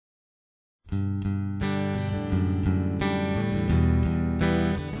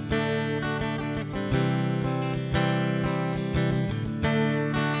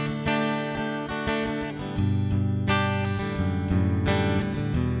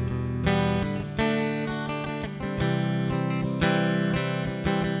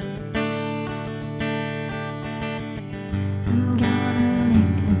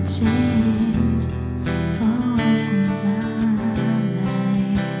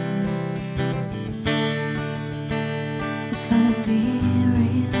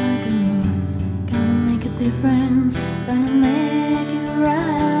chance, gonna make it right.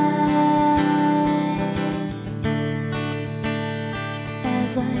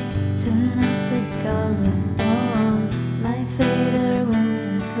 As I turn up the color on my favorite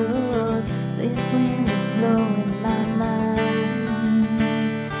winter coat, this wind is blowing my mind.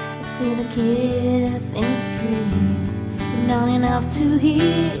 I see the kids in the street, not enough to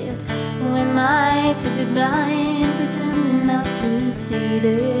hear. Who am I to be blind, pretending not to see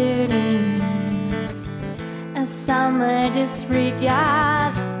their needs? A summer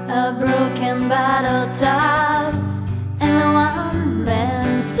disregard, a broken bottle top, and a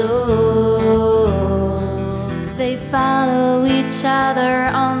one-man soul. They follow each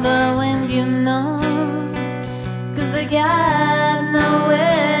other on the wind, you know, 'cause they got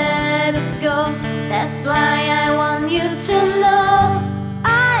nowhere to go. That's why I want you to know,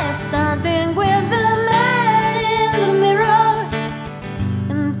 starting with the man in the mirror,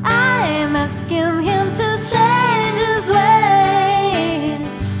 and I'm asking him to change his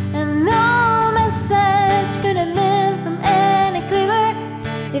ways. And no message could have been from any clearer.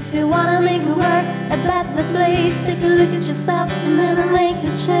 If you wanna make it work about the place, take a look at yourself and then make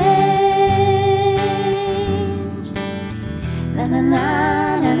a change. Na na na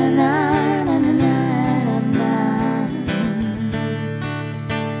na na na.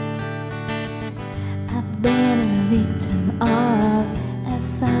 Been a victim of a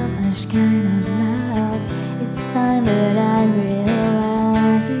selfish kind of love. It's time that I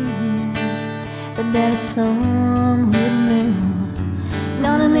realize that there's someone with me.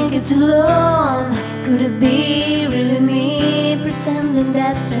 Not to make it too long. Could it be really me, pretending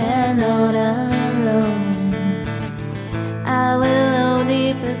that you're not alone? I will know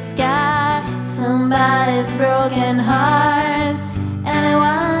deeper scar somebody's broken heart, and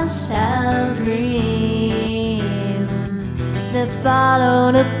one shall dream. They follow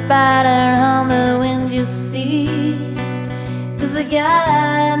the pattern on the wind, you see, 'cause I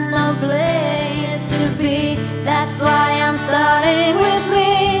got no place to be. That's why I'm starting with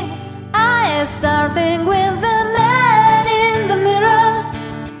me. I am starting with the man in the mirror,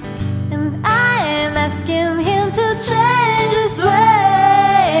 and I am asking him to change his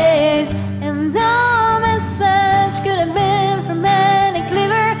ways. And no message could have been from any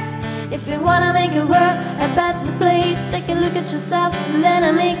clearer. If you wanna make it work about the place, take a look at yourself and then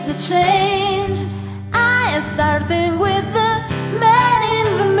I make the change. I am starting with the man in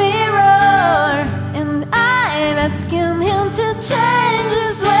the mirror, and I am asking him to change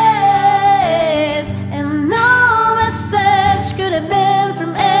his ways. And no message could have been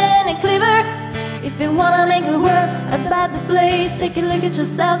from any clearer. If you wanna make it work about the place, take a look at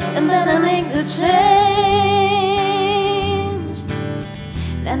yourself and then I make the change.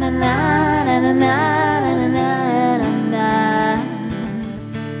 Na na na na na na na na na.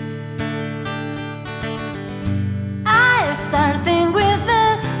 I'm starting with the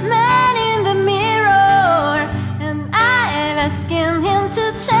man in the mirror, and I am asking him to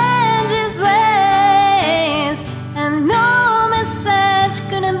change his ways. And no message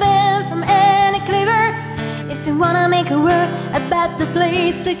could have been from any clearer. If you wanna make it work about the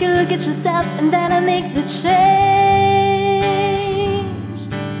place, take a look at yourself and then I make the change.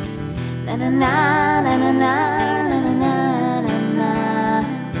 Na na na na na na na na na na.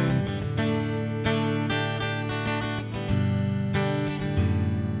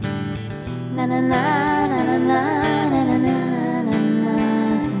 Na na na na na na na na na na.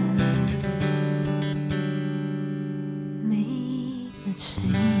 Make the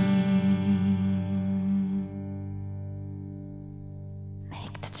change.